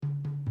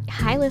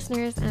Hi,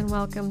 listeners, and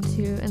welcome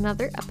to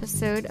another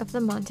episode of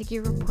the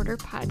Montague Reporter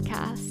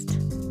podcast.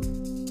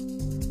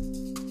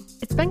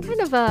 It's been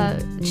kind of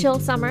a chill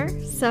summer,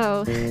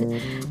 so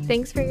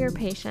thanks for your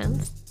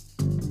patience.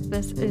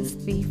 This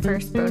is the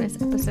first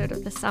bonus episode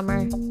of the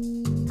summer.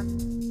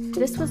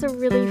 This was a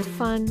really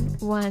fun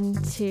one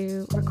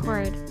to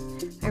record.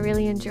 I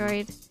really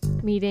enjoyed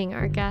meeting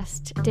our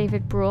guest,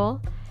 David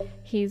Bruhl.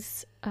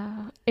 He's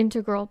an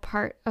integral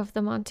part of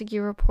the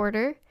Montague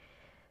Reporter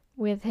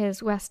with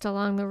his West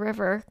Along the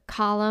River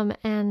column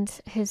and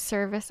his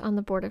service on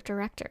the board of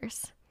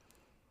directors.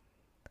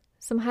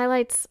 Some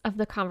highlights of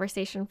the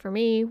conversation for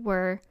me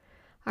were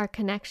our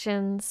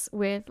connections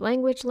with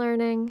language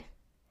learning,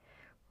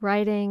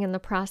 writing and the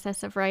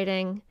process of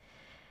writing,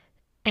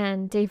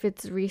 and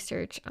David's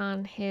research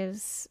on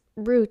his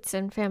roots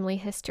and family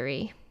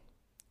history.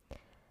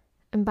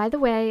 And by the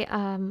way,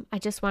 I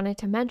just wanted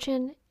to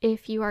mention,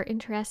 if you are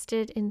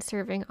interested in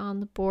serving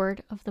on the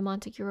board of the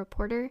Montague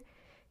Reporter,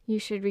 you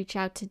should reach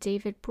out to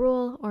David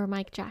Bruhl or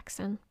Mike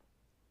Jackson.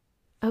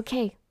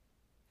 Okay,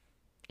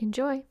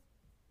 enjoy.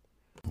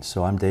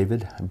 So I'm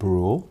David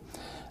Bruhl.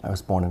 I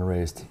was born and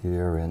raised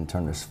here in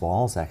Turners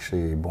Falls,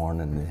 actually born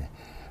in the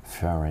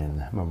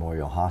Farron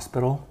Memorial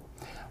Hospital.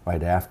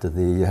 Right after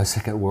the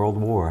Second World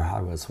War, I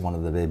was one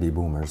of the baby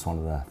boomers, one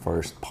of the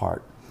first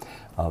part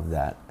of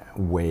that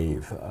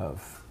wave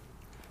of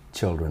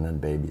children and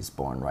babies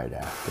born right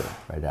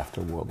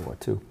after World War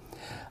II.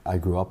 I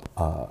grew up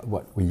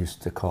what we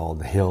used to call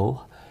the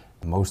Hill.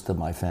 Most of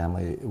my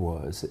family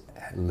was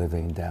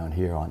living down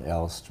here on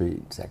L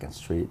Street, 2nd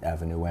Street,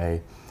 Avenue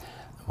A.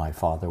 My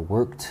father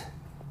worked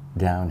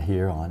down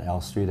here on L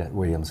Street at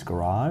Williams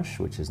Garage,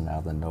 which is now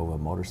the Nova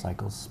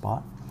Motorcycles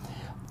spot.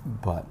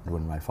 But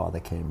when my father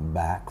came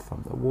back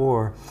from the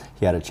war,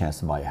 he had a chance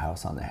to buy a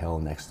house on the Hill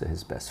next to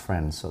his best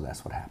friend, so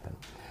that's what happened.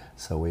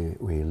 So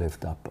we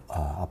lived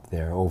up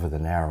there over the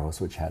Narrows,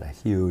 which had a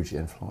huge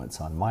influence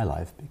on my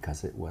life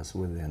because it was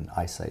within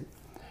eyesight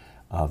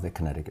of the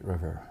Connecticut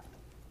River.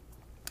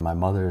 My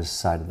mother's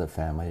side of the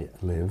family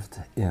lived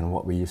in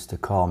what we used to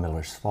call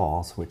Miller's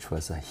Falls, which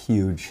was a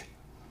huge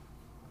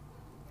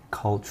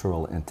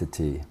cultural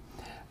entity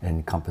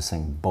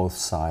encompassing both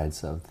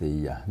sides of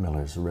the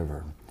Miller's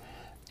River.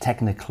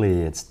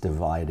 Technically, it's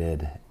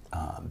divided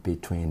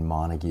between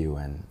Montague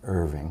and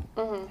Irving,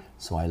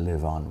 so I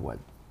live on what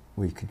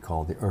we could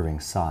call the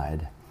Irving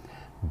side,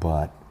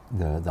 but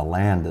the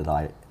land that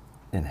I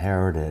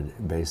inherited,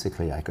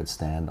 basically I could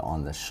stand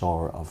on the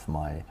shore of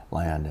my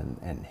land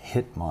and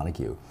hit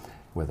Montague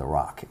with a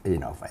rock,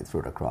 if I threw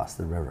it across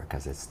the river,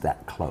 because it's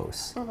that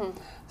close.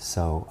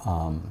 So,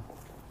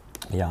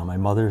 my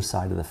mother's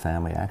side of the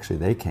family, actually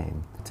they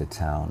came to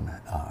town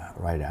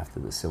right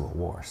after the Civil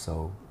War,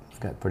 so I've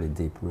got pretty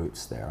deep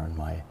roots there. And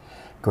my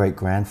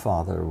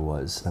great-grandfather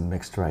was a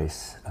mixed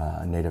race,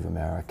 Native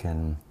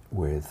American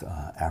with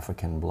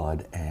African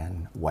blood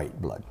and white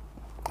blood.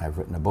 I've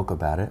written a book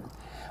about it.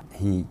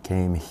 He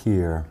came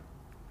here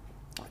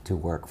to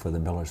work for the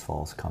Miller's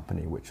Falls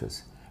Company, which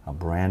was a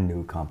brand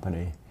new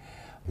company.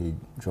 He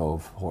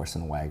drove horse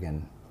and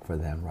wagon for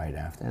them right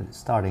after,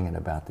 starting in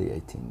about the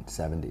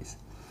 1870s.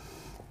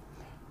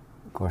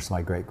 Of course,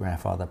 my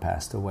great-grandfather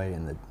passed away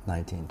in the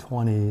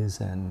 1920s,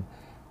 and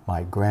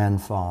my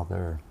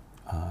grandfather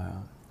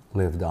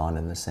lived on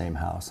in the same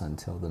house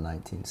until the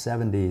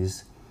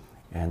 1970s.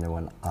 And then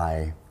when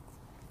I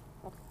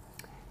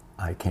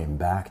came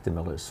back to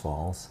Miller's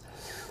Falls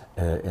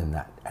at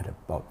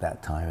about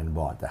that time and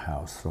bought the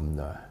house from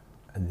the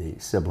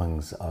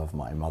siblings of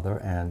my mother,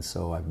 and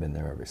so I've been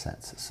there ever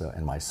since. So,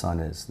 and my son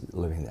is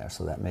living there,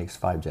 so that makes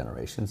 5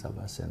 generations of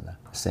us in the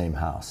same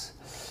house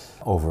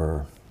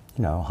over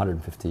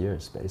 150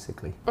 years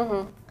basically.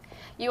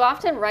 You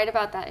often write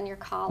about that in your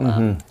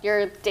column,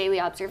 your daily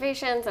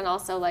observations, and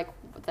also like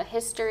the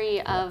history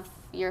of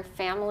your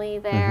family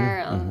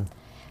there.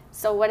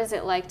 So what is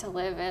it like to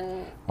live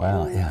in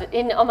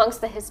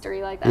amongst the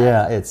history like that?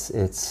 Yeah,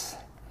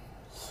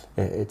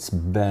 it's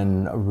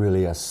been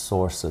really a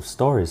source of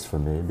stories for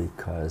me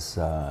because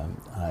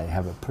I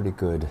have a pretty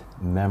good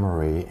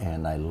memory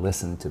and I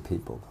listen to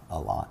people a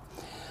lot.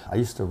 I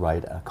used to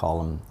write a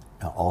column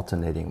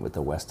alternating with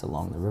the West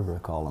Along the River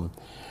column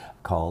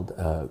called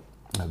a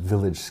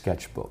Village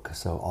Sketchbook.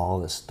 So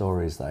all the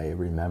stories I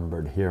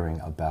remembered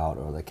hearing about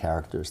or the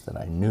characters that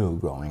I knew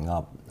growing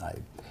up, I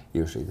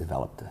usually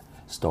developed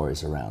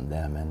stories around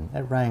them, and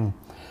it rang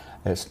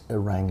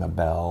a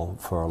bell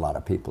for a lot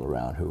of people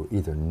around who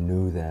either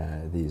knew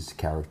these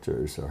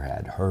characters or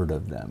had heard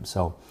of them.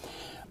 So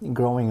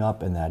growing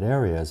up in that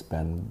area has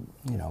been,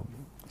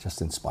 just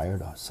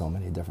inspired so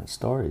many different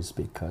stories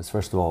because,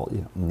 first of all,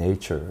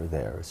 nature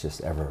there is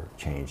just ever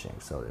changing,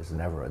 so there's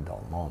never a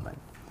dull moment.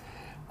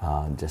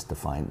 Just to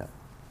find the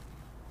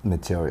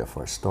material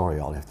for a story,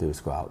 all you have to do is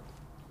go out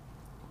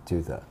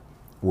to the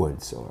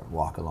woods or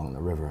walk along the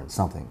river and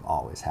something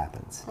always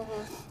happens.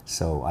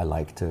 So I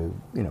like to,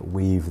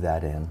 weave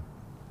that in.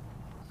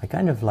 I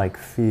kind of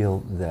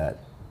feel that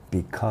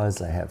because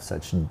I have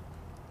such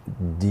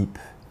deep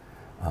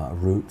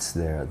roots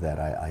there that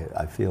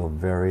I feel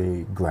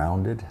very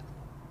grounded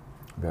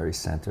very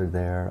centered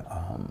there.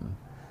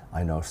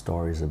 I know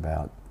stories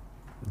about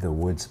the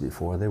woods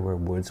before they were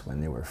woods, when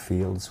they were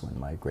fields, when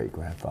my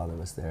great-grandfather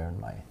was there, and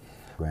my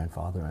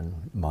grandfather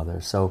and mother.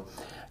 So,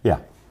 yeah,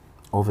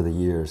 over the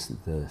years,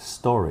 the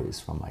stories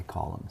from my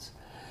columns,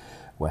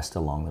 West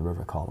Along the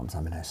River columns,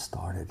 I mean, I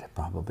started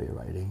probably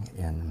writing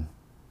in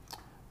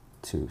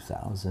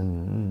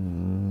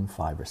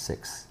 2005 or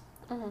 6,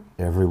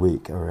 every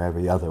week or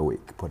every other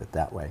week, put it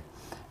that way.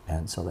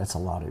 And so that's a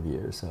lot of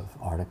years of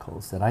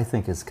articles that I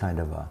think is kind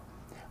of a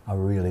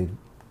really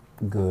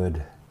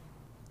good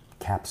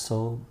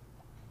capsule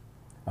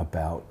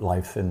about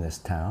life in this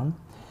town.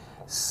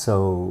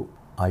 So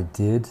I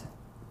did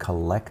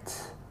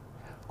collect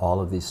all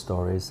of these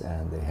stories,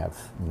 and they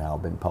have now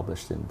been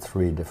published in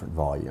 3 different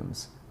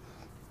volumes,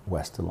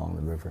 West Along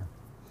the River.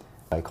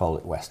 I call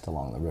it West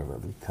Along the River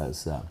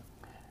because,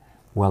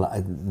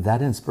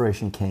 that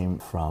inspiration came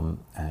from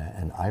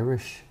an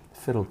Irish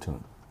fiddle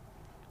tune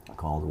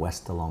called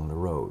West Along the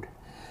Road.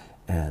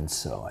 And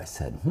so I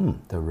said,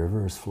 the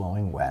river is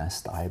flowing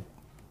west. I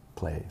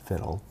play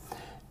fiddle,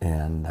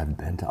 and I've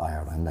been to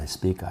Ireland. I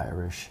speak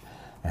Irish.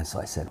 And so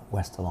I said,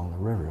 West Along the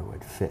River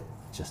would fit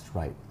just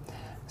right.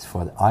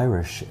 For the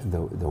Irish,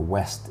 the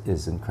west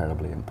is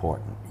incredibly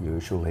important.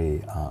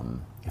 Usually,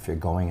 if you're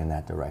going in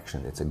that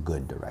direction, it's a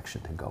good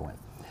direction to go in.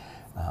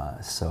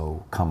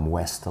 So come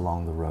west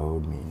along the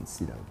road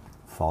means,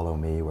 follow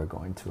me, we're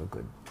going to a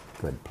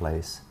good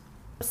place.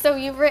 So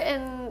you've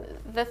written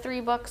the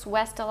 3 books,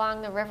 West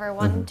Along the River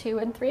 1, 2,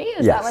 and 3?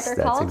 Is Yes, that what they're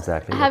that's called?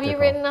 Exactly Have what you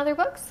they're written called. other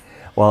books?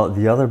 Well,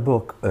 the other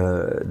book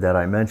that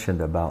I mentioned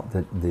about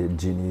the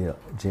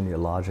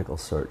genealogical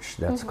search,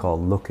 that's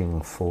called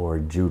Looking for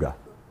Judah.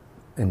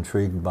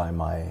 Intrigued by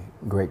my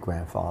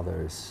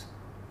great-grandfather's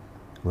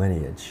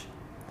lineage,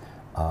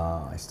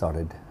 I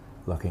started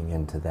looking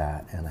into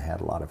that, and I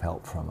had a lot of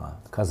help from a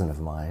cousin of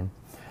mine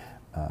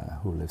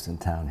who lives in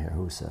town here,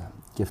 who's a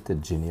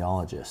gifted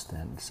genealogist,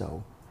 and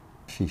so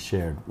she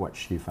shared what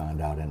she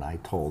found out, and I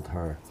told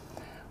her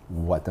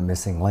what the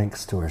missing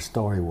links to her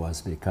story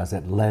was, because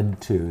it led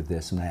to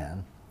this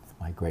man,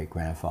 my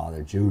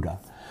great-grandfather Judah,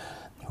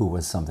 who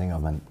was something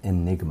of an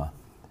enigma,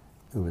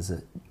 who was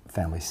a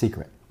family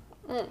secret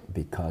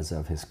because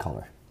of his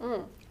color.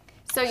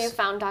 So you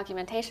found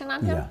documentation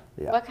on him?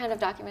 Yeah. What kind of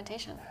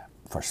documentation?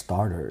 For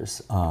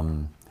starters,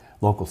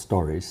 local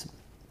stories,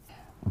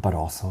 but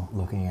also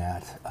looking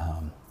at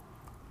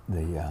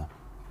the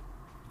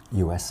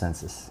U.S.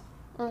 Census,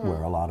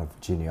 where a lot of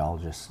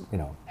genealogists,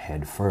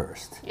 head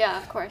first. Yeah,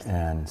 of course.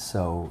 And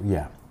so,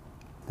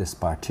 this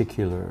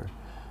particular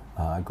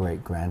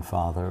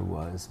great-grandfather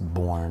was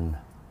born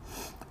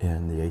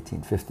in the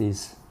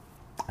 1850s,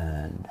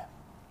 and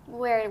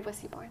where was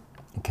he born?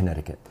 in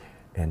Connecticut,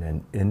 in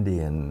an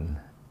Indian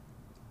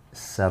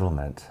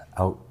settlement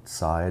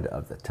outside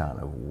of the town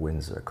of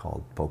Windsor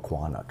called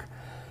Poquonnock,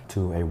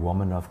 to a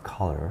woman of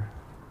color,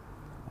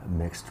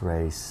 mixed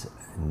race,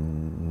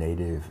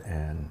 Native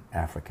and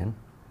African,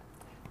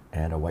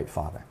 and a white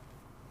father.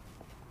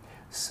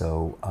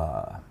 So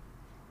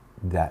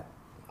that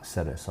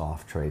set us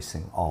off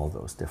tracing all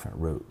those different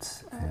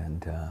routes.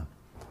 And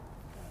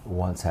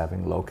once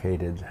having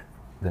located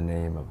the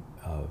name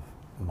of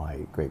my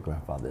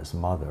great-grandfather's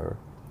mother,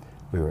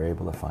 we were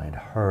able to find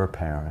her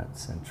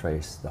parents and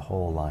trace the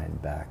whole line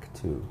back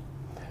to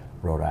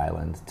Rhode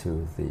Island,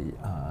 to the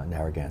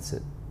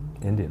Narragansett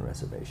Indian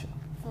Reservation.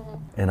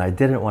 And I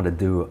didn't want to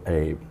do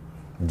a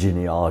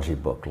genealogy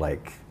book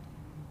like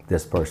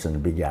this person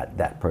begat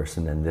that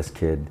person and this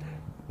kid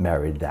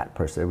married that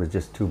person. It was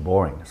just too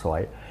boring.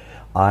 So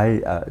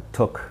I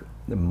took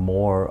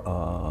more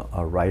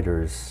a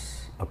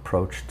writer's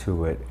approach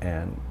to it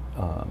and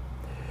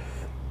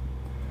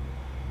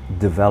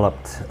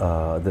developed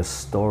this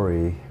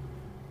story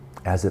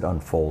as it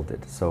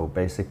unfolded. So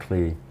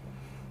basically,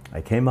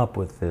 I came up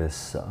with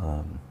this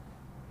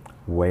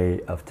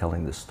way of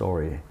telling the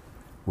story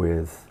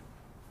with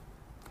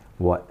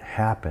what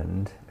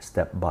happened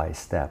step by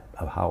step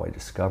of how I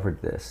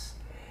discovered this,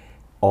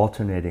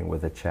 alternating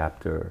with a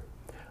chapter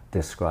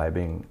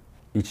describing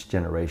each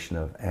generation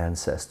of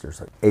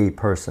ancestors, a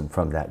person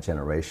from that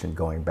generation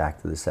going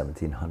back to the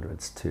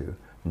 1700s to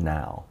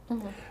now.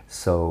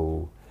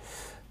 So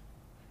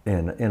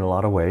in a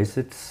lot of ways,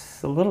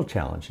 it's a little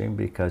challenging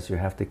because you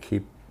have to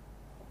keep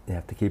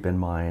in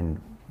mind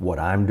what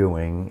I'm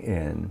doing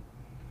in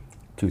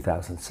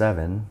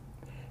 2007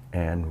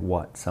 and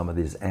what some of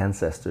these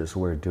ancestors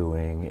were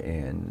doing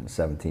in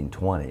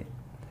 1720.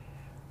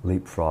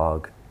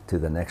 Leapfrog to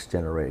the next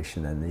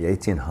generation in the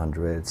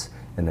 1800s.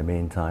 In the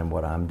meantime,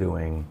 what I'm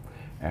doing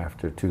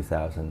after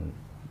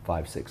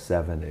 2005, 6,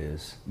 7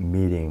 is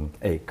meeting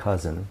a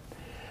cousin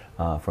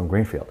from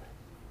Greenfield.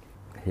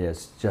 He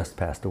has just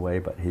passed away,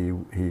 but he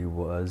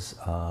was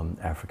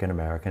African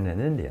American and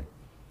Indian,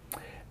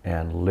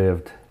 and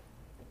lived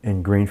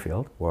in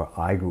Greenfield, where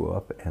I grew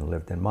up, and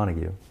lived in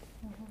Montague.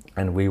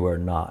 And we were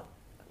not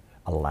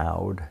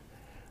allowed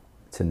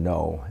to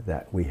know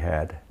that we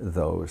had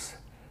those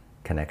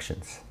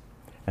connections.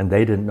 And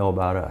they didn't know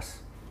about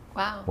us.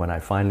 Wow. When I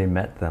finally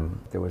met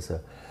them, there was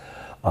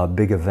a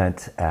big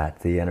event at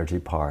the Energy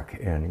Park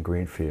in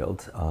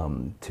Greenfield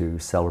to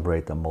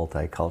celebrate the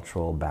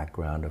multicultural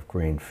background of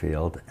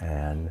Greenfield,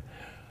 and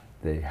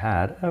they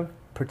had a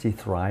pretty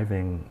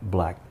thriving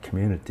black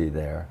community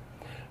there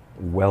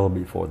well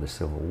before the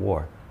Civil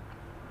War.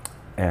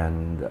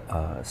 And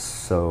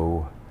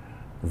so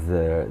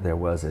there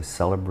was a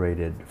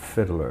celebrated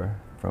fiddler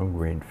from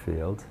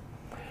Greenfield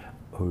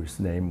whose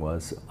name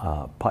was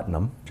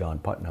Putnam, John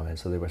Putnam, and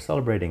so they were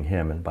celebrating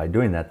him, and by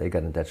doing that they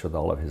got in touch with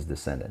all of his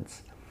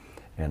descendants.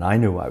 And I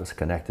knew I was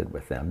connected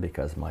with them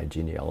because my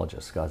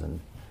genealogist cousin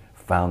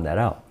found that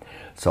out.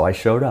 So I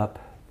showed up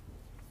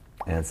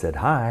and said,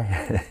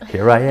 "Hi,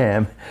 here I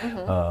am.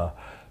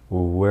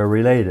 We're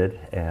related."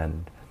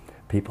 And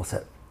people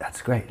said,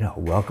 "That's great. No,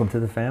 welcome to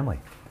the family."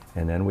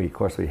 And then of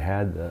course, we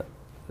had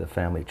the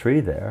family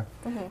tree there,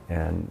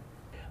 and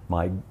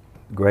my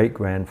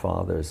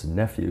great-grandfather's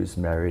nephews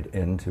married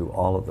into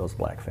all of those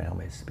black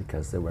families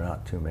because there were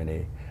not too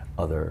many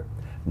other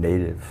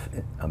Native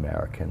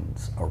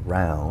Americans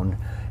around,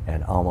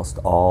 and almost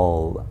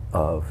all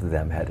of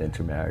them had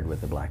intermarried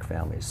with the black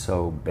families.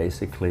 So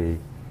basically,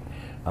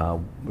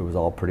 it was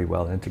all pretty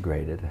well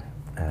integrated,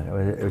 and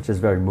it was just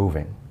very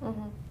moving.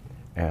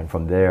 And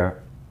from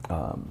there,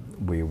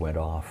 we went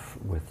off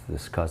with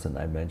this cousin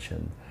I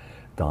mentioned,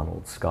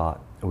 Donald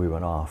Scott. We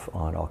went off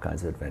on all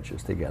kinds of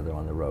adventures together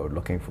on the road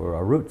looking for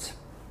our roots.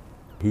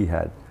 He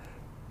had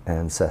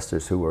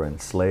ancestors who were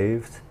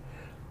enslaved.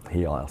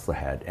 He also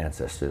had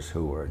ancestors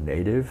who were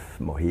Native,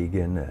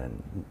 Mohegan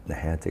and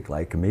Nahantic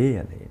like me,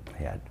 and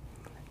he had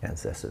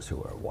ancestors who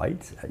were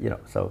white,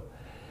 so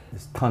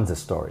there's tons of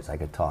stories. I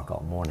could talk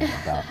all morning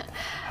about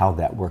how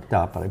that worked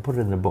out, but I put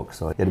it in the book,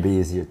 so it'll be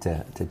easier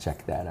to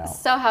check that out.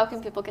 So how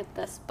can people get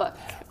this book?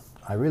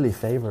 I really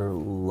favor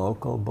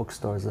local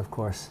bookstores, of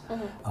course.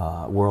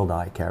 World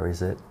Eye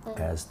carries it,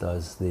 as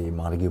does the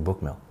Montague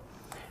Book Mill.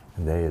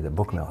 And the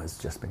book mill has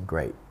just been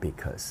great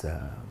because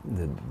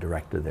the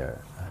director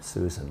there,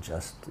 Susan,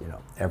 just,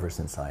 ever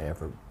since I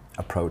ever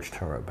approached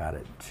her about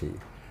it,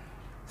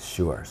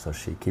 so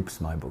she keeps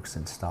my books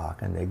in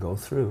stock, and they go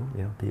through,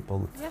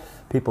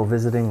 people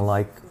visiting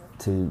like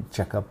to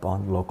check up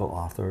on local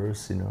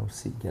authors,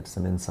 get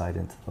some insight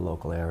into the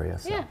local area.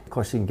 So, of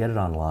course, you can get it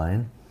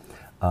online,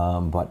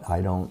 but I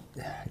don't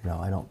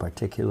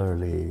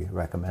particularly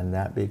recommend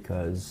that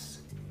because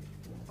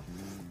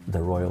the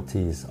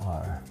royalties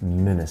are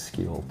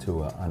minuscule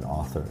to an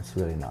author. It's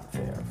really not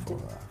fair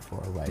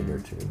for a writer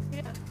to.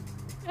 Yeah,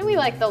 and we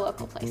like the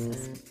local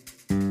places.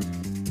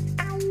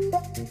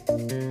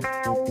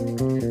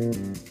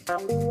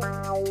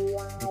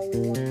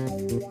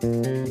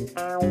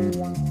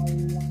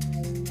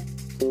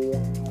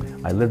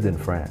 I lived in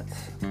France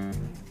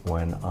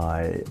when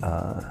I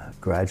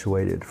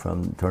graduated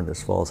from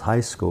Turner's Falls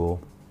High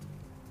School,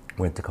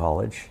 went to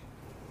college,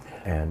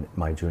 and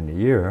my junior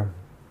year,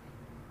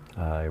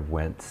 I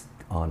went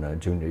on a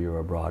junior year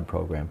abroad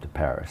program to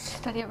Paris.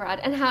 Study abroad.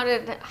 And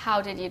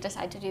how did you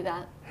decide to do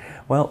that?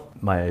 Well,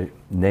 my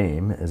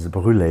name is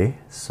Brûlé,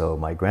 so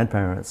my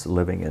grandparents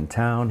living in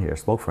town here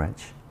spoke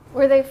French.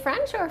 Were they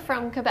French or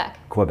from Quebec?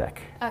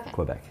 Quebec. Okay.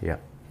 Quebec, yeah.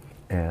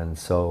 And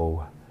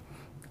so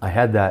I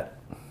had that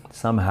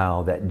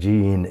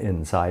gene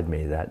inside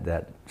me,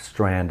 that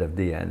strand of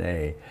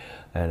DNA,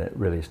 and it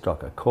really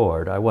struck a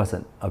chord. I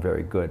wasn't a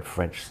very good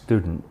French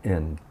student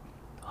in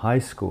high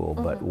school,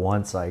 but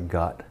once I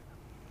got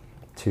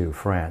to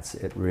France,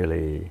 it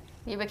really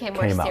You became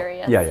more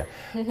serious. Yeah.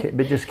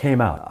 It just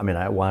came out. I mean,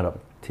 I wound up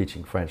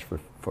teaching French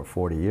for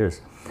 40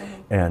 years,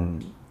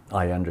 and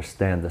I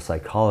understand the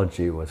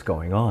psychology of what's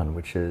going on,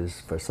 which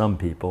is, for some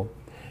people,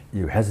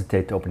 you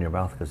hesitate to open your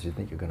mouth because you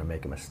think you're going to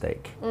make a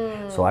mistake.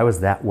 So I was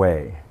that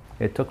way.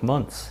 It took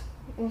months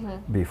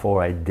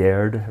before I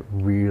dared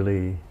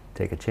really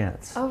take a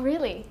chance. Oh,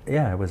 really?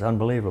 Yeah, it was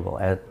unbelievable.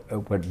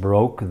 What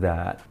broke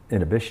that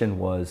inhibition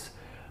was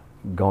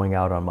going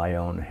out on my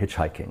own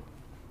hitchhiking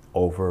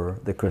over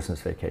the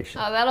Christmas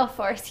vacation. Oh, that'll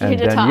force you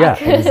to talk. Yeah,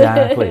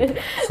 exactly.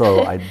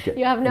 So I'd get,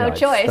 you have no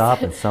choice. I'd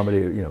stop and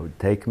somebody would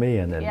take me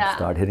and then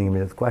start hitting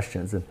me with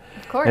questions. And,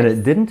 of course. And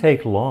it didn't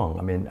take long.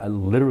 I mean, I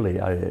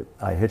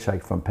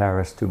hitchhiked from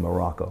Paris to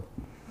Morocco.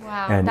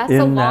 Wow, and that's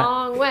a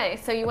long way.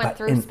 So you went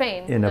through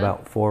Spain. In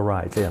about 4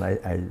 rides, and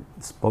I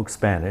spoke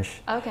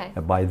Spanish. Okay.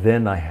 And by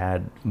then I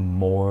had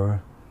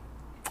more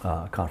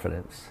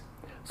confidence.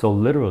 So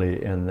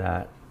literally in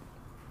that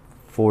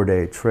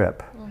 4-day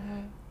trip,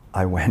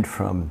 I went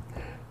from,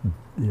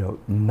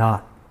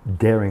 not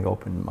daring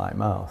open my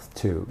mouth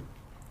to,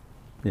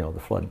 the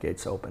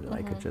floodgates open, and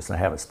I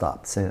haven't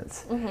stopped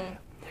since.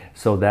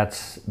 So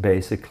that's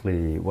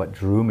basically what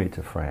drew me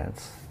to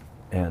France.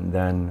 And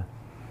then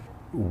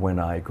when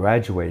I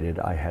graduated,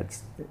 I had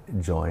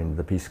joined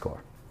the Peace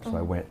Corps. So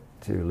I went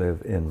to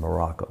live in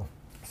Morocco.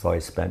 So I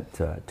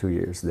spent 2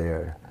 years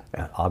there,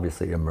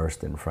 obviously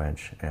immersed in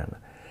French and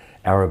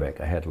Arabic.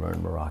 I had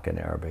learned Moroccan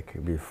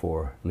Arabic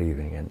before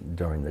leaving and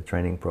during the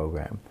training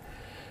program.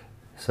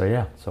 So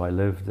yeah, so I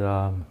lived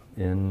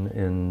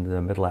in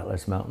the Middle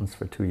Atlas Mountains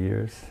for 2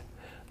 years.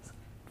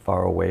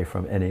 far away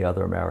from any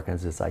other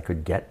Americans as I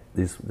could get.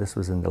 This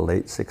was in the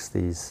late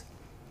 60s.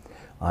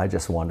 I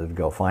just wanted to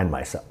go find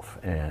myself.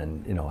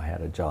 And, you know, I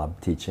had a job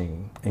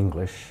teaching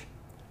English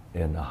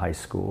in a high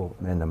school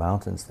in the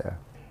mountains there.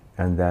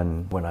 And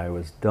then when I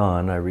was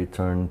done, I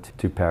returned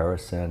to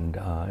Paris and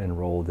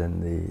enrolled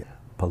in the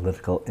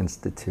Political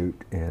Institute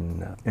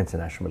in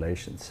International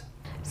Relations.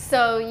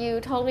 So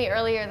you told me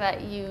earlier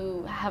that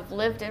you have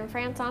lived in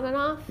France on and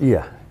off?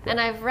 Yeah. And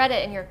I've read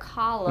it in your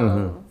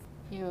column.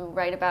 You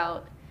write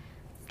about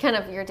kind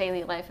of your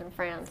daily life in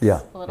France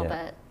a little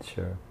bit.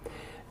 Sure.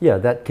 Yeah,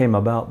 that came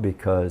about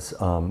because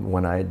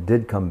when I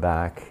did come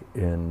back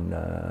in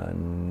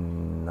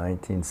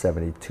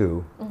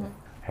 1972,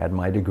 had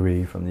my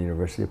degree from the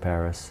University of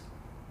Paris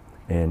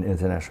in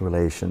international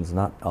relations.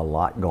 Not a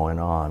lot going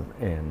on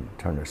in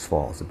Turner's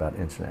Falls about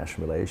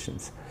international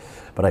relations.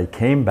 But I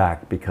came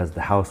back because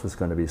the house was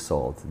going to be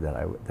sold that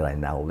I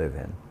now live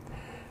in.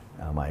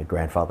 My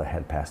grandfather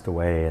had passed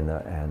away,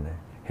 and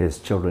his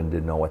children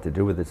didn't know what to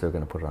do with it, so they were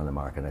going to put it on the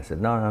market. And I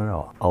said,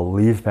 no, I'll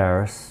leave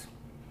Paris,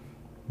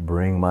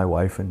 bring my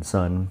wife and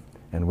son,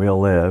 and we'll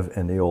live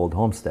in the old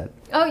homestead.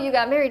 Oh, you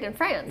got married in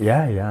France?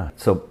 Yeah.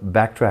 So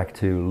backtrack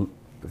to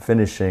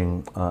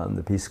finishing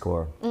the Peace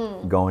Corps,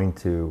 going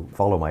to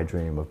follow my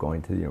dream of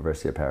going to the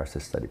University of Paris to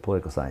study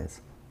political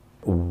science.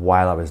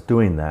 While I was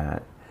doing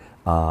that,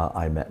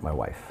 I met my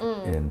wife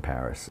in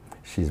Paris.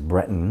 She's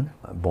Breton,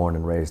 born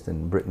and raised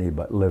in Brittany,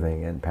 but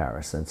living in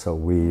Paris. And so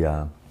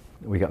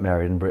we got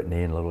married in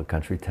Brittany in a little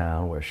country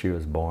town where she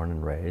was born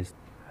and raised.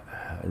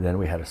 Then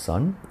we had a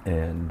son,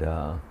 and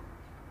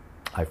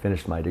I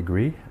finished my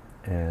degree.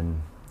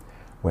 And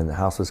when the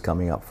house was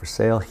coming up for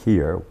sale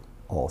here,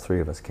 all three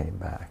of us came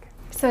back.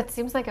 So it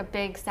seems like a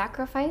big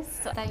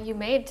sacrifice that you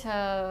made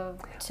to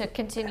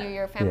continue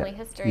your family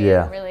history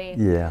and really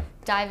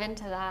dive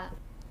into that.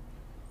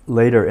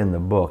 Later in the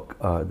book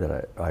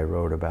that I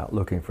wrote about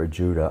looking for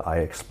Judah, I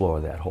explore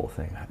that whole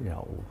thing. You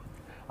know,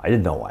 I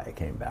didn't know why I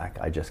came back.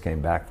 I just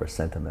came back for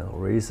sentimental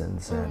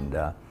reasons. And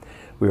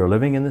we were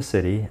living in the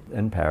city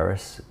in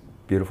Paris,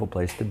 beautiful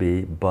place to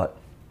be, but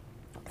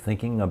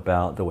thinking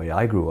about the way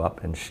I grew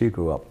up and she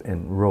grew up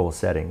in rural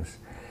settings,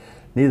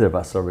 neither of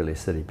us are really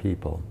city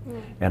people.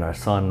 And our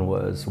son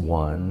was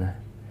 1,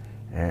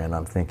 and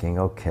I'm thinking,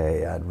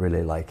 okay, I'd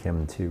really like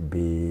him to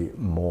be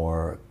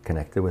more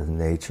connected with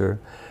nature,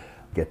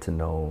 get to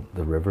know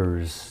the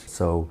rivers.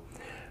 So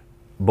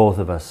both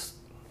of us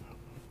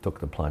took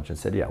the plunge and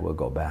said, yeah, we'll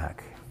go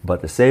back.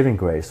 But the saving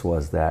grace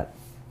was that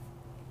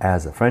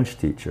as a French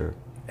teacher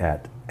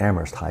at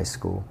Amherst High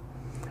School,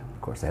 of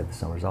course I had the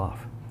summers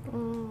off.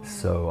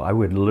 So I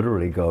would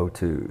literally go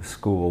to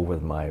school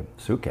with my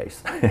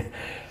suitcase.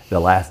 The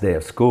last day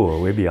of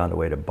school, we'd be on the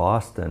way to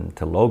Boston,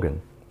 to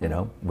Logan, you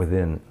know,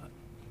 within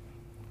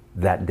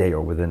that day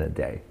or within a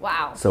day.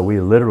 Wow. So we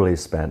literally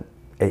spent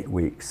 8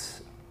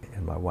 weeks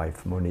in my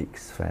wife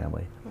Monique's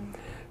family.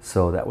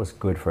 So that was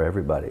good for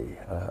everybody.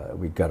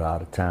 We got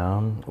out of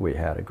town. We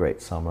had a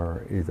great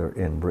summer either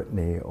in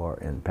Brittany or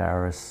in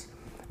Paris.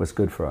 It was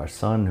good for our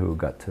son, who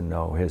got to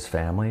know his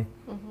family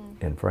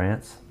in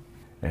France,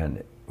 and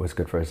it was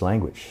good for his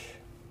language.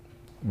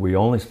 We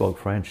only spoke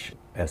French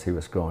as he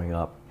was growing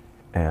up,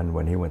 and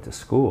when he went to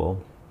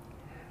school,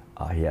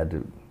 he had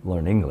to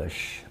learn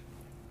English.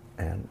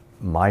 And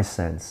my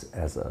sense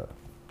as a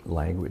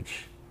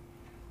language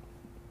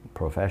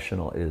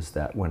professional is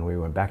that when we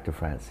went back to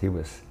France, he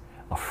was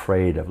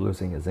afraid of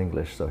losing his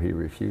English, so he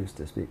refused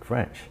to speak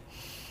French.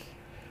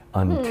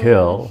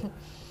 Until,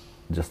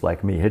 just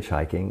like me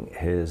hitchhiking,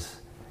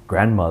 his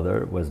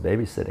grandmother was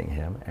babysitting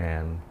him,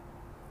 and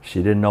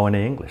she didn't know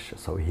any English.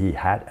 So he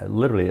had,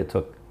 literally it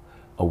took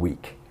a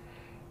week,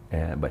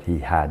 but he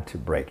had to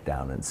break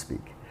down and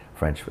speak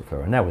French with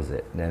her, and that was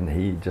it. And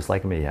he, just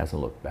like me,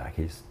 hasn't looked back.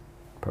 He's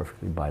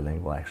perfectly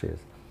bilingual, actually.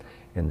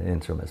 In the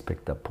interim has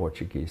picked up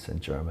Portuguese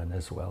and German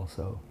as well.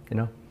 So, you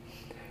know,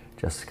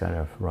 just kind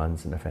of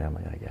runs in the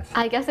family, I guess.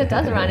 I guess it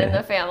does run in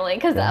the family,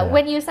 because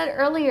when you said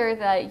earlier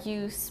that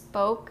you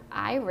spoke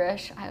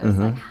Irish, I was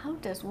like, how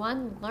does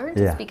one learn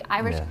to speak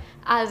Irish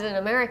as an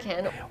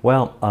American?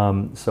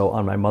 Well, so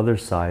on my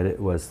mother's side, it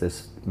was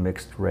this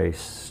mixed race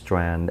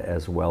strand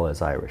as well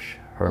as Irish.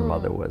 Her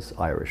mother was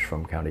Irish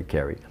from County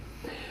Kerry.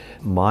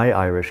 My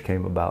Irish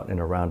came about in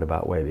a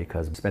roundabout way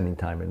because spending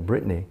time in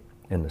Brittany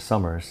in the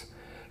summers,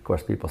 of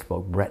course, people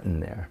spoke Breton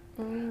there.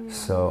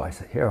 So I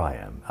said, here I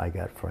am. I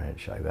got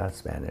French, I got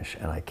Spanish,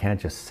 and I can't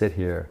just sit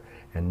here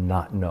and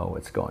not know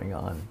what's going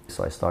on.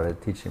 So I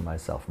started teaching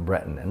myself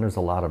Breton, and there's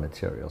a lot of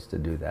materials to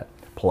do that.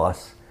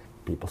 Plus,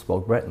 people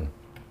spoke Breton,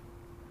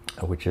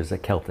 which is a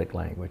Celtic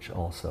language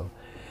also.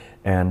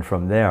 And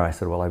from there, I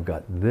said, well, I've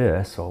got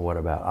this, so what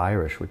about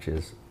Irish, which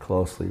is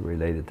closely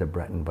related to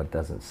Breton, but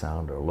doesn't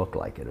sound or look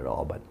like it at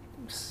all, but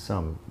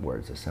some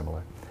words are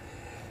similar.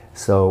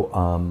 So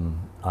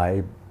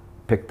I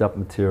picked up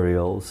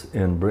materials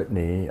in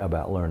Brittany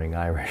about learning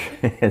Irish.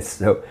 And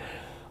so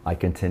I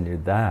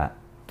continued that.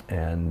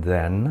 And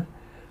then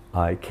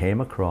I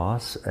came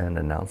across an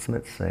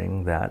announcement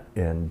saying that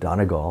in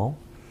Donegal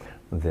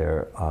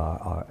there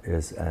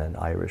is an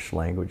Irish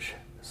language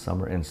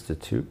summer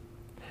institute,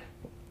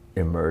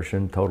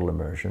 immersion, total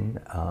immersion,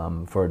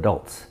 for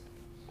adults.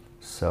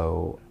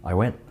 So I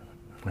went,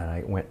 and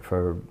I went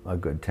for a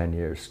good 10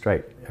 years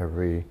straight,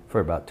 for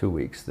about 2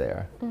 weeks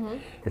there.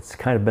 It's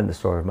kind of been the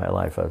story of my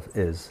life,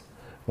 is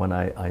when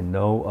I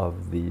know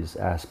of these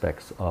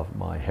aspects of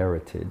my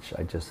heritage,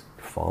 I just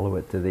follow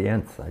it to the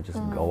nth. I just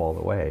go all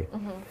the way.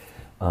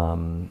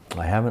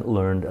 I haven't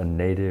learned a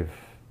Native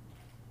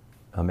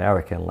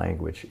American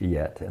language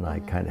yet, and I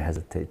kind of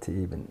hesitate to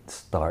even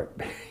start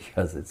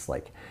because it's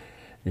like,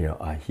 you know,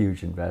 a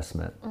huge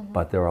investment.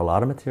 But there are a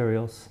lot of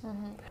materials.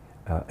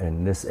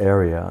 In this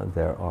area,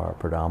 there are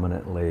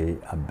predominantly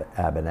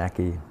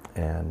Abenaki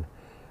and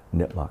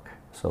Nipmuc.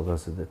 So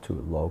those are the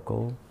two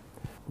local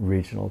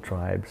regional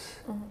tribes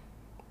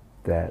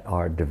that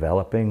are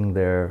developing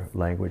their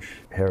language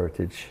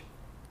heritage.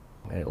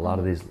 And a lot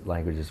of these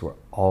languages were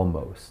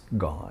almost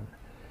gone.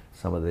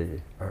 Some of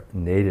the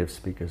native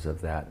speakers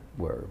of that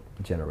were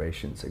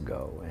generations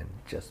ago and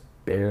just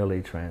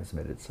barely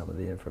transmitted some of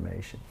the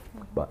information.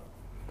 But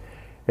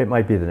it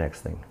might be the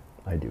next thing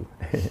I do.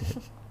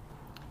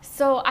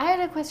 So I had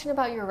a question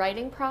about your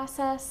writing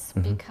process,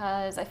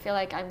 because I feel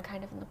like I'm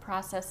kind of in the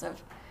process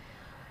of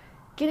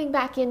getting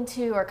back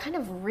into, or kind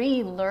of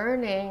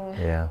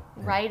relearning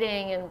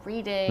writing and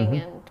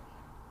reading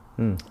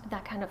and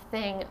that kind of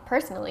thing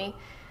personally.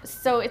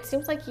 So it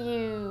seems like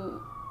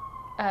you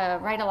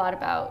write a lot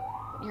about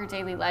your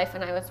daily life,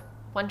 and I was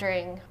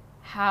wondering,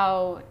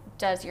 how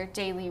does your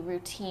daily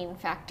routine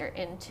factor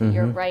into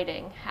your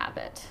writing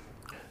habit?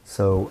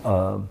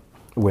 So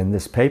when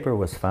this paper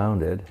was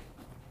founded,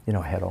 you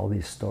know, I had all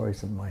these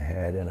stories in my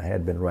head, and I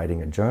had been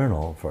writing a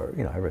journal for,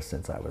 you know, ever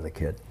since I was a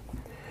kid.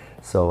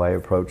 So I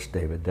approached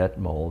David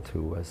Detmold,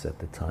 who was at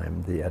the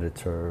time the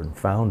editor and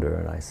founder,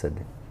 and I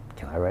said,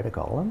 can I write a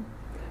column?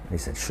 And he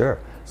said, sure.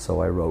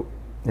 So I wrote,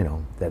 you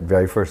know, that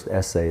very first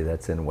essay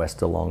that's in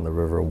West Along the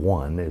River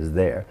 1 is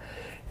there.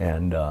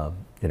 And,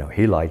 you know,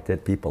 he liked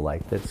it, people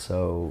liked it,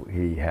 so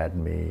he had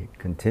me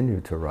continue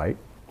to write,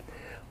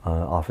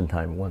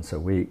 oftentimes once a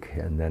week,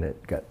 and then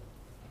it got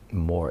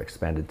more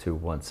expanded to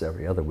once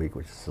every other week,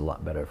 which is a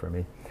lot better for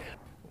me.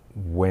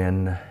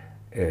 When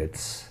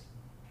it's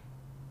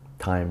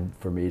time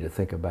for me to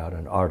think about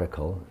an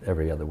article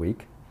every other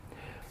week,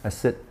 I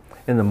sit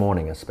in the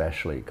morning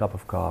especially, a cup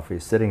of coffee,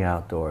 sitting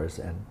outdoors,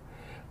 and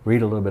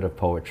read a little bit of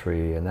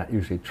poetry, and that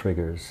usually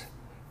triggers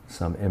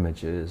some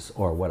images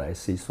or what I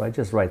see, so I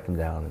just write them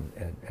down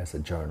as a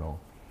journal.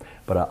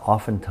 But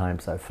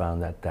oftentimes I've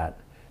found that that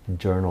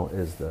journal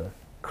is the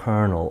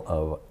kernel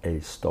of a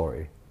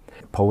story.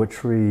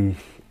 Poetry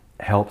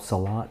helps a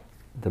lot.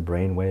 The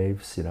brain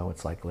waves, you know,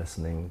 it's like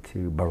listening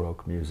to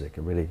Baroque music,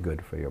 really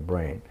good for your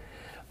brain.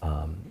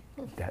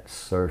 That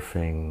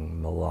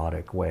surfing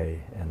melodic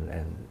way,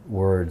 and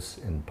words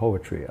in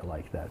poetry are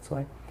like that.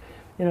 So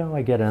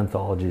I get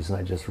anthologies and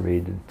I just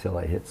read until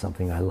I hit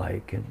something I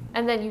like.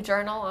 And then you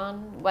journal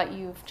on what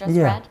you've just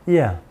read?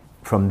 Yeah.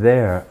 From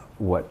there,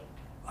 what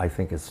I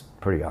think is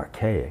pretty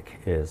archaic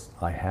is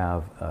I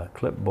have a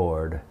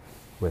clipboard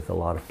with a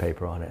lot of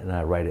paper on it, and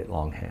I write it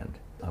longhand.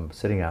 I'm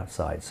sitting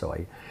outside, so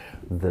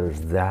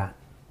there's that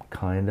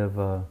kind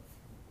of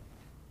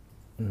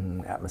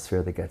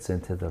atmosphere that gets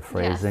into the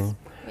phrasing,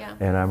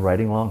 and I'm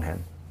writing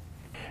longhand.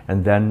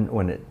 And then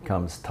when it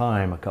comes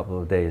time, a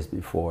couple of days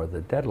before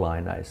the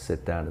deadline, I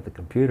sit down at the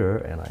computer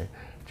and I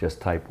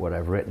just type what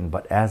I've written.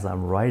 But as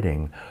I'm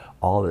writing,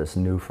 all this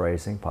new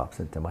phrasing pops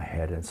into my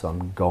head, and so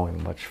I'm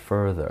going much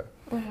further.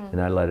 And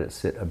I let it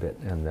sit a bit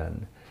and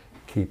then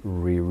keep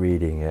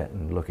rereading it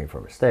and looking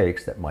for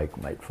mistakes that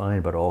Mike might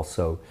find, but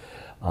also,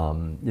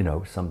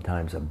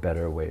 sometimes a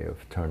better way of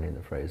turning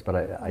the phrase.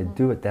 But I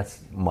do it,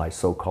 that's my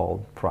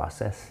so-called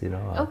process,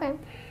 Okay.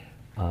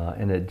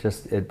 And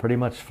it pretty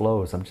much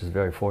flows. I'm just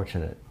very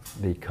fortunate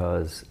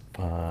because,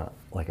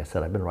 like I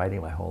said, I've been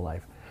writing my whole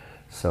life.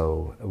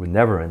 So I was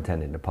never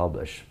intending to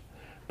publish,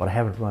 but I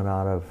haven't run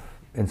out of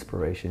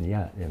inspiration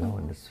yet,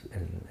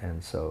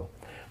 and so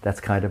that's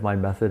kind of my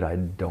method. I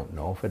don't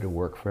know if it'll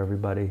work for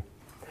everybody,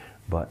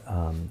 but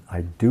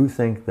I do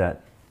think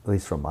that, at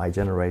least from my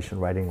generation,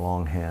 writing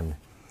longhand,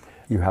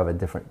 you have a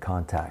different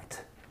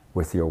contact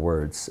with your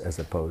words as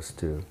opposed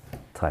to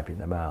typing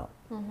them out.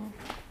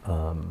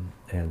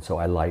 And so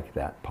I like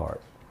that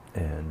part,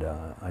 and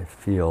I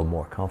feel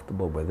more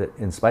comfortable with it,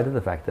 in spite of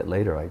the fact that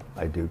later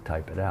I do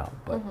type it out.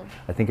 But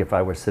I think if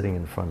I were sitting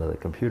in front of the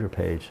computer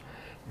page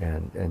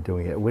and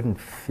doing it, it wouldn't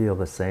feel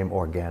the same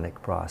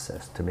organic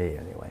process to me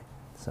anyway.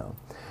 So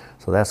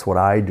that's what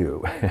I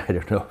do. I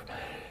don't know,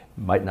 it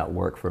might not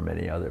work for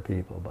many other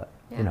people, but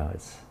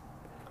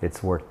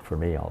it's worked for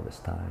me all this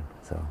time.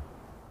 So.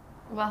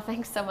 Well,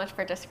 thanks so much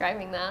for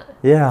describing that.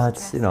 Yeah,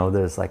 it's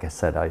there's, like I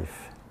said,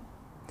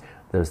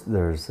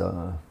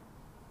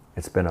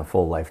 it's been a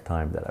full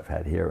lifetime that I've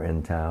had here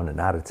in town and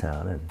out of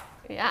town, and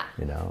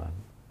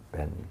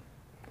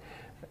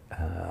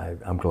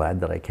I'm glad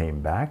that I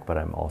came back, but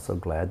I'm also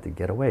glad to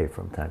get away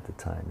from time to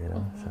time.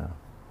 So.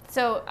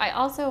 So I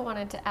also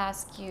wanted to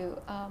ask you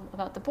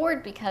about the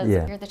board, because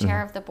Yeah. you're the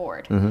chair of the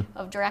board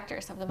of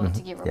directors of the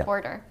Montague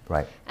Reporter.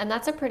 Right. And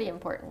that's a pretty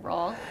important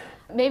role.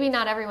 Maybe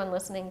not everyone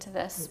listening to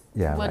this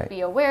Yeah, would right.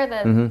 be aware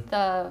that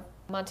the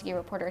Montague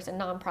Reporter is a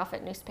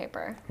nonprofit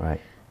newspaper.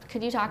 Right.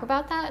 Could you talk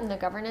about that and the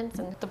governance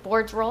and the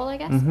board's role, I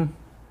guess?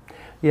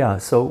 Yeah,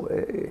 so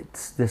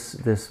it's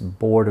this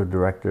board of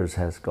directors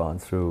has gone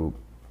through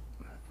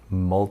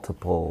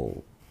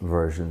multiple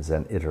versions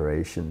and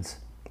iterations.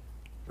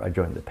 I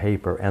joined the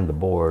paper and the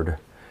board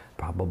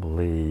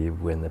probably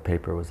when the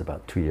paper was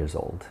about 2 years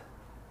old.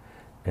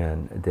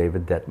 And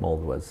David Detmold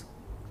was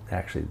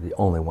actually the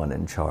only one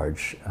in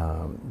charge.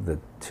 The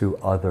two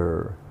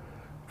other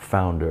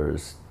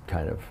founders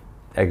kind of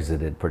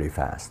exited pretty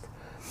fast.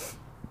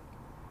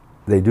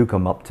 They do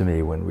come up to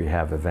me when we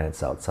have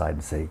events outside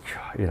and say,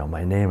 you know,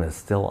 my name is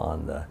still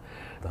on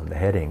the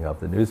heading of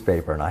the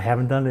newspaper and I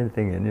haven't done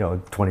anything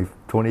in,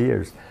 20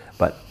 years.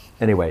 But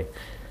anyway,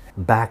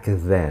 back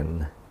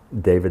then,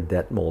 David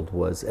Detmold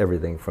was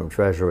everything from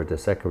treasurer to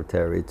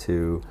secretary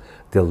to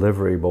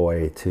delivery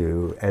boy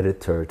to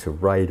editor to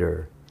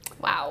writer.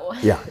 Wow.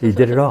 Yeah, he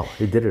did it all.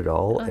 He did it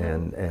all.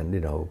 And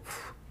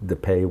the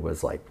pay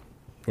was like,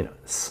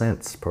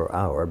 cents per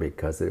hour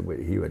because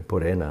he would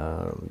put in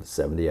a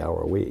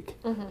 70-hour week.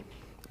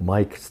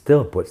 Mike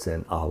still puts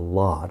in a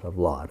lot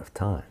of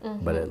time,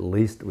 but at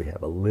least we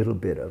have a little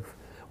bit of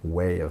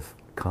way of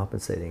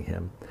compensating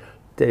him.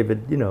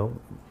 David,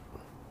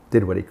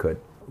 did what he could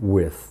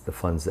with the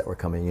funds that were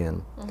coming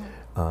in,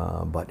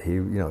 but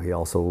he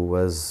also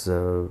was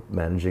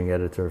managing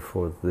editor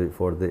for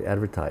the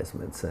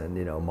advertisements and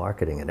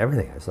marketing and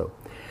everything.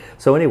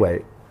 So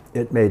anyway,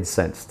 it made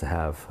sense to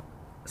have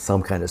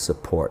some kind of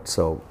support.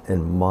 So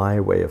in my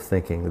way of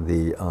thinking,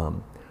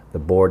 the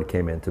board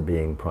came into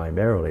being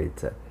primarily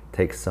to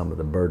take some of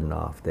the burden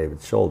off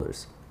David's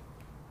shoulders.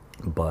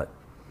 But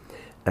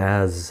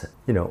as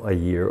a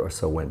year or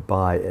so went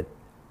by,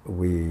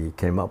 we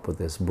came up with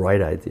this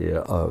bright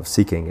idea of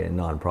seeking a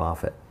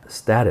nonprofit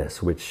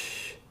status,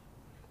 which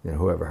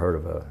whoever heard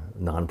of a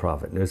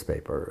nonprofit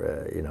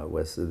newspaper,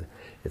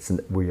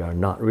 we are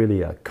not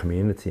really a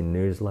community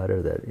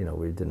newsletter that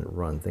we didn't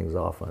run things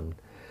off on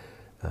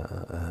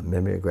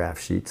mimeograph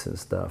sheets and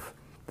stuff.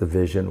 The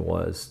vision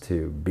was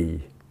to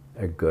be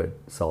a good,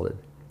 solid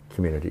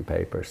community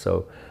paper.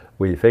 So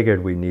we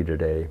figured we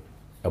needed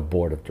a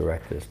board of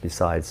directors.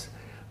 Besides,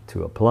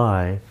 to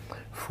apply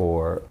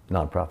for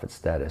nonprofit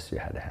status, you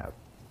had to have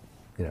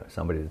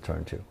somebody to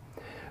turn to.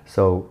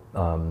 So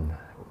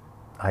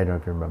I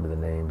don't even remember the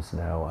names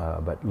now,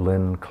 but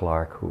Lynn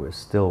Clark, who is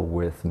still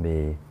with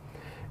me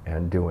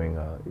and doing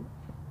a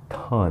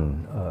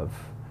ton of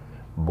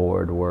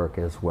board work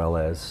as well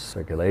as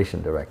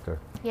circulation director.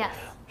 Yes.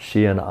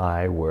 She and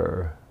I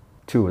were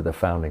two of the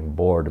founding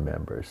board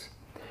members.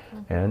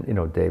 And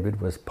David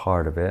was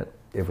part of it.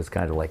 It was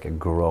kind of like a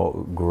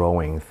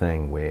growing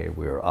thing where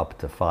we were up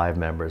to 5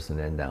 members and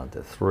then down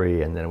to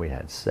 3, and then we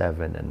had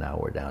 7, and now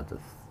we're down to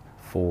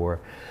 4.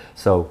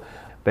 So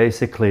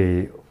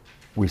basically,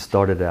 we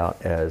started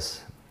out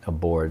as a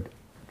board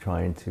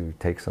trying to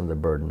take some of the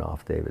burden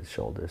off David's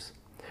shoulders.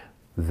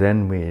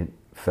 Then we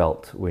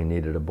felt we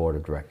needed a board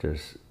of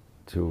directors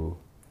to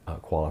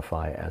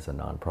qualify as a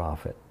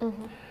nonprofit.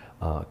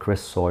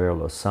 Chris Sawyer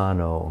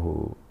Lozano,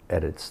 who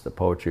edits the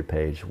poetry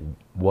page,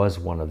 was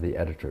one of the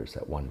editors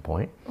at one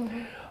point.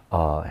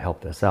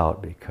 Helped us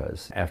out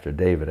because after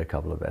David, a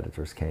couple of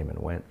editors came and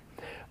went.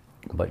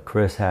 But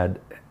Chris had,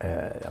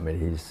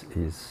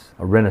 he's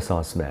a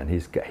Renaissance man.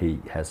 He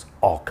has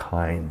all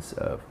kinds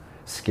of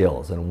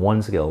skills, and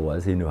one skill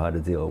was he knew how to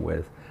deal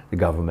with the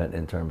government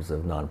in terms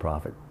of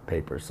nonprofit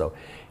papers. So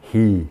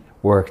he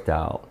worked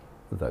out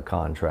the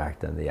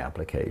contract and the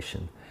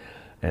application.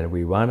 And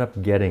we wound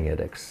up getting it,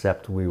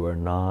 except we were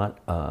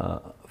not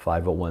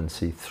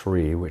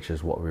 501c3, which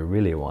is what we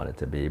really wanted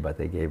to be, but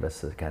they gave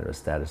us a kind of a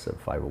status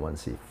of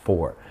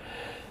 501c4.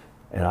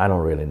 And I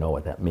don't really know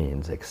what that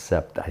means,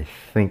 except I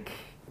think,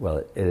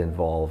 it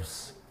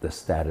involves the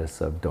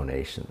status of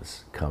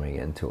donations coming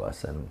into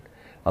us, and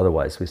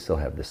otherwise we still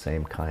have the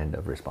same kind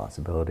of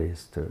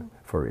responsibilities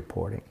for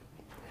reporting.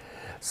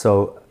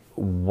 So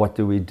what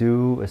do we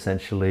do?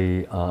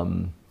 Essentially,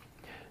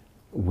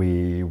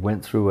 we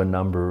went through a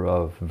number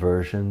of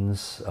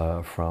versions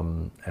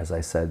from, as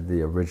I said,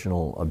 the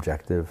original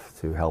objective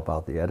to help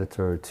out the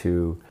editor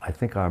to, I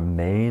think our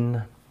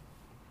main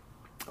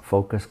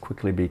focus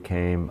quickly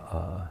became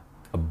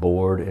a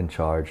board in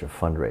charge of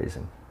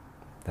fundraising.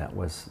 That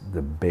was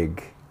the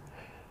big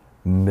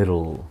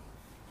middle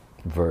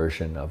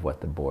version of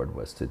what the board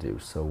was to do.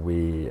 So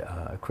we,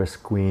 Chris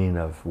Queen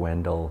of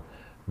Wendell,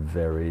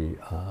 very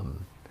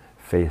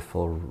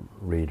faithful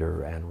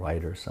reader and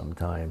writer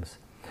sometimes,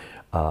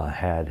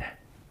 had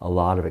a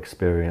lot of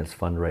experience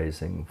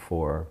fundraising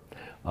for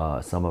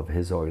some of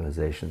his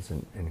organizations,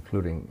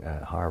 including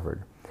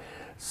Harvard.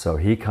 So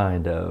he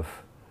kind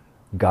of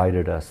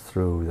guided us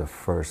through the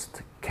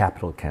first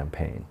capital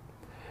campaign.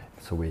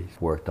 So we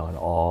worked on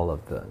all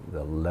of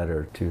the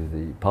letter to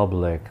the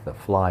public, the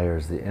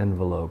flyers, the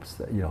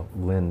envelopes.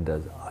 Lynn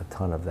does a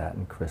ton of that,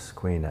 and Chris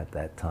Queen at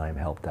that time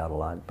helped out a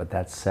lot. But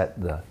that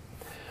set the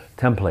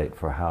template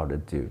for how to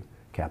do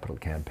capital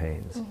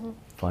campaigns,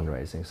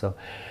 fundraising. So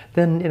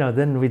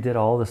then we did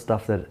all the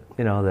stuff that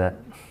that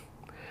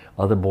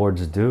other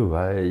boards do.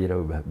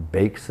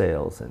 Bake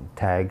sales and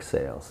tag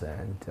sales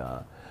and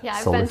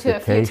I've been to a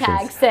few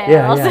tag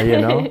sales.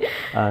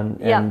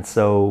 And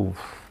so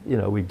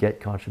we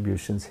get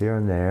contributions here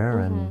and there,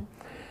 and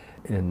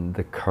in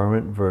the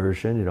current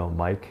version,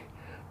 Mike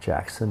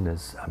Jackson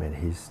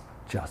he's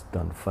just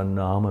done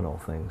phenomenal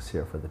things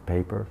here for the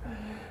paper.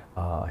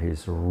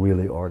 He's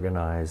really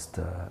organized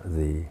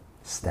the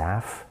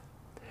staff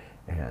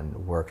and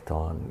worked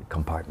on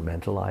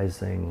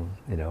compartmentalizing,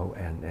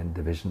 and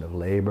division of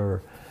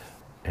labor.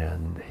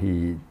 And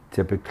he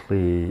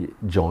typically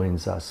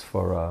joins us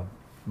for a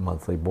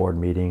monthly board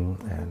meeting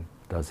and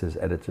does his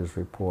editor's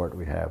report.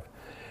 We have,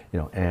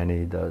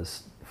 Annie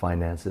does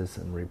finances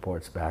and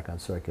reports back on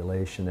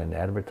circulation and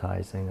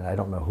advertising. I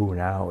don't know who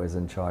now is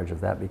in charge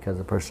of that because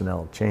the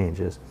personnel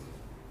changes.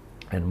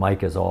 And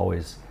Mike is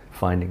always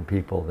finding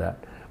people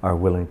that are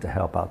willing to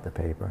help out the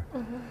paper.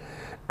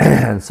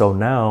 And so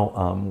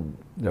now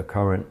the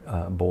current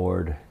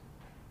board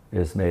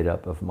is made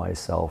up of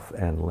myself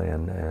and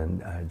Lynn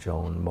and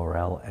Joan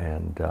Morell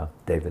and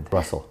David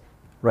Russell.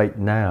 Right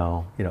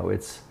now,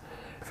 it's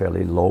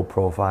fairly low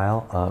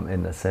profile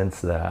in the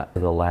sense that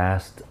the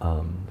last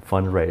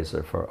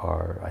fundraiser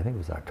for I think it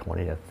was our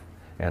 20th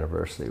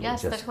anniversary.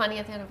 Yes, the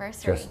 20th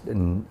anniversary. Just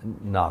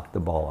knocked the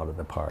ball out of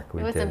the park.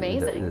 It was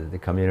amazing. The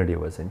community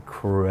was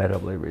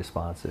incredibly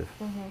responsive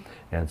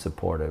and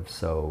supportive.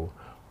 So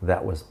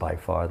that was by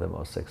far the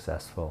most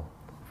successful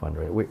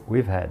fundraiser.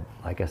 We've had,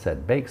 like I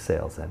said, bake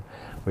sales, and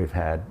we've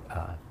had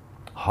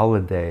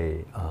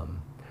holiday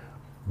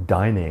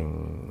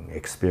dining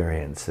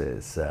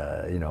experiences.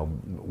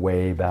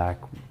 Way back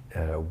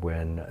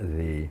when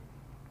the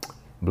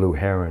Blue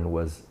Heron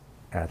was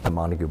at the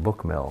Montague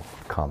Book Mill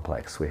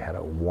complex, we had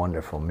a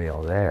wonderful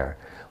meal there.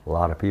 A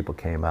lot of people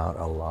came out,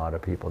 a lot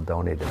of people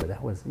donated, but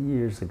that was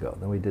years ago.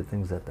 Then we did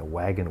things at the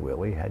Wagon Wheel.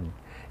 We had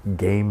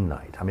game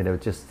night. It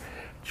was just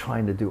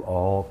trying to do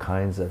all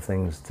kinds of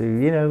things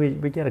to,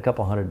 we get a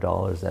couple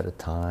 $100 at a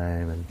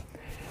time. And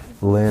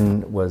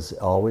Lynn was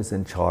always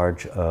in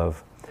charge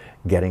of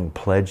getting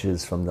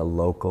pledges from the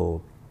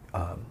local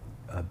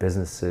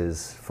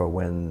businesses for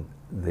when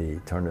the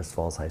Turners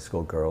Falls High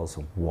School girls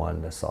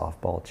won the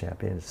softball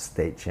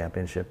state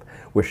championship,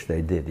 which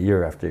they did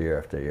year after year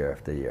after year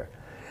after year.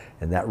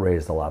 And that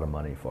raised a lot of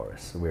money for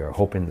us. We were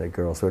hoping the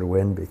girls would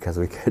win because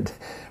we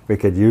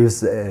could use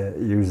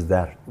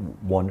that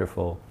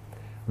wonderful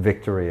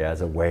victory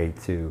as a way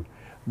to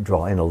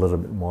draw in a little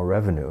bit more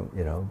revenue.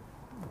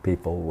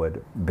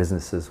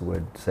 Businesses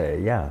would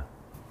say, yeah,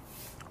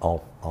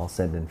 I'll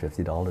send in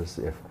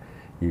 $50 if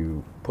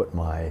you put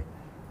my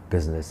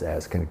business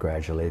as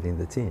congratulating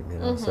the team.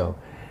 So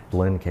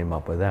Lynn came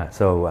up with that.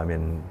 So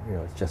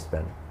it's just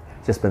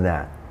been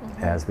that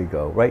as we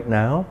go. Right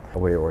now,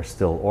 we're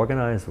still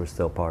organized. We're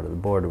still part of the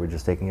board. We're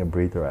just taking a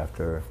breather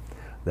after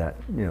that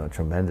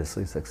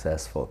tremendously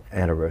successful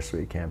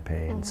anniversary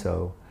campaign.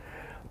 So,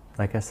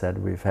 like I said,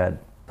 we've had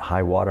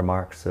high water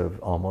marks of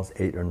almost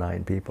 8 or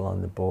 9 people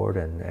on the board,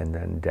 and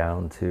then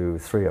down to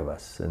 3 of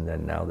us, and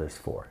then now there's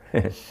 4.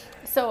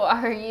 So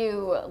are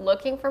you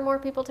looking for more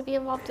people to be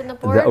involved in the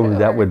board?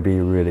 That would be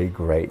really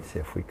great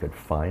if we could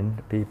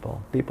find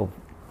people. People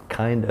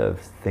kind of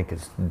think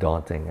it's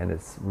daunting, and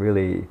it's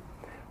really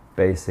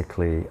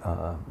basically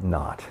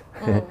not.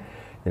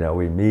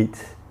 We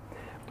meet.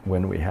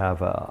 When we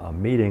have a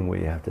meeting,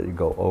 we have to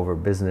go over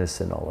business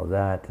and all of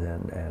that,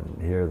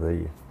 and hear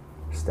the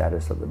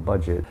status of the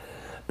budget.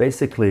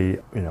 Basically,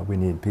 we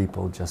need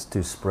people just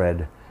to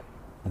spread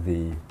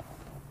the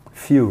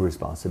few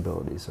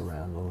responsibilities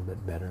around a little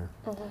bit better.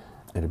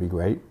 It'd be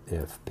great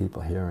if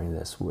people hearing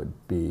this would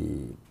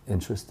be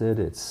interested.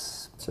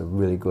 It's a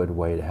really good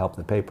way to help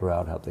the paper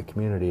out, help the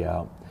community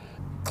out.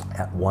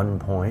 At one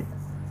point,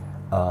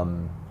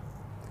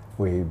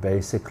 we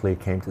basically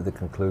came to the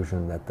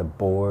conclusion that the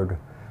board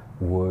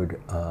would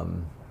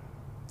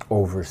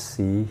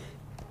oversee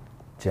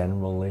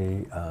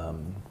generally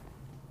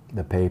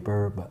the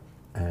paper,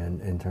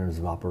 and in terms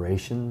of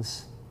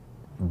operations,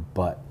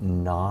 but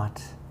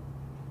not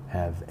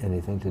have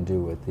anything to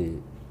do with the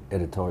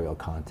editorial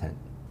content.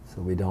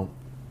 So we don't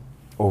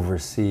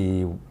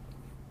oversee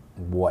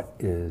what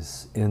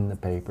is in the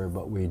paper,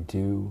 but we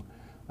do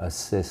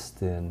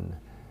assist in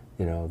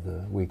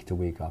the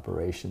week-to-week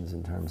operations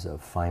in terms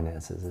of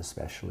finances,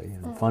 especially,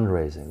 and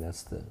fundraising.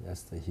 That's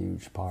the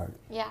huge part.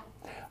 Yeah.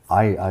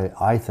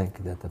 I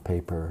think that the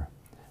paper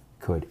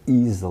could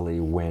easily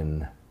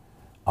win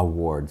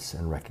awards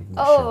and recognition.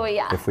 Oh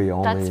yeah, if we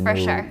only that's for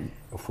sure.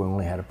 If we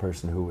only had a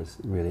person who was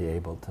really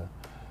able to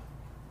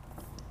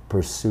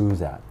pursue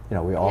that.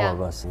 We all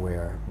of us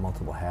wear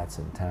multiple hats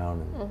in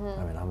town,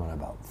 and I'm on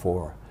about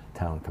 4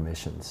 town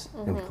commissions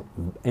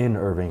in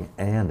Irving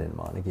and in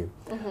Montague.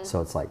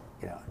 So it's like,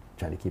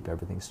 trying to keep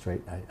everything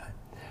straight.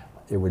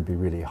 it would be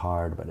really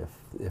hard, but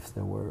if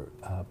there were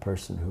a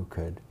person who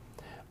could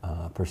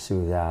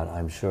pursue that,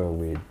 I'm sure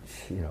we'd,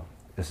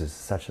 this is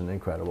such an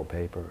incredible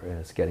paper, and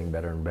it's getting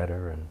better and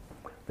better, and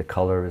the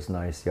color is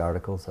nice, the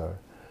articles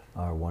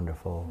are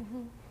wonderful.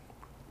 Mm-hmm.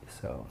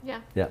 So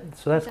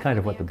so that's kind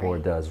of what the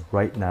board does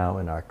right now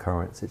in our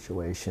current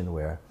situation,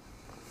 where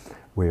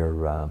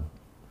we're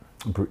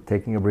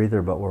taking a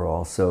breather, but we're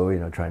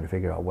also trying to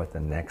figure out what the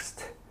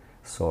next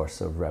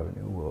source of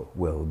revenue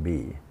will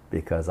be,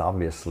 because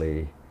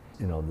obviously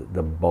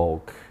the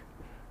bulk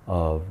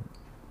of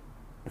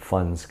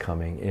funds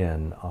coming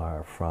in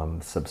are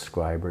from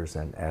subscribers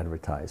and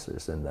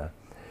advertisers, and the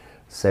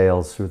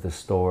sales through the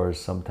stores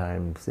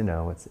sometimes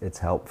it's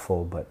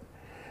helpful, but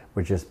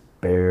we're just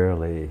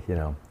barely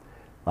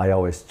I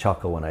always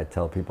chuckle when I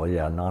tell people,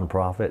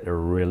 nonprofit, it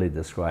really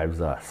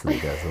describes us,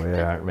 because we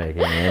aren't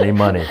making any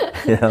money,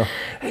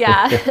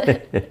 Yeah.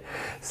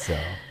 So.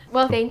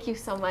 Well, thank you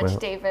so much,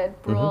 David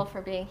Bruhl,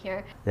 for being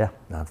here. Yeah,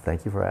 no,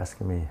 thank you for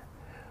asking me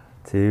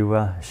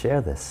to share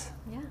this.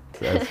 Yeah.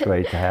 It's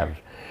great to have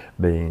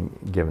being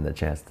given the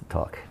chance to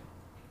talk.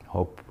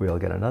 Hope we'll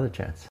get another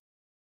chance.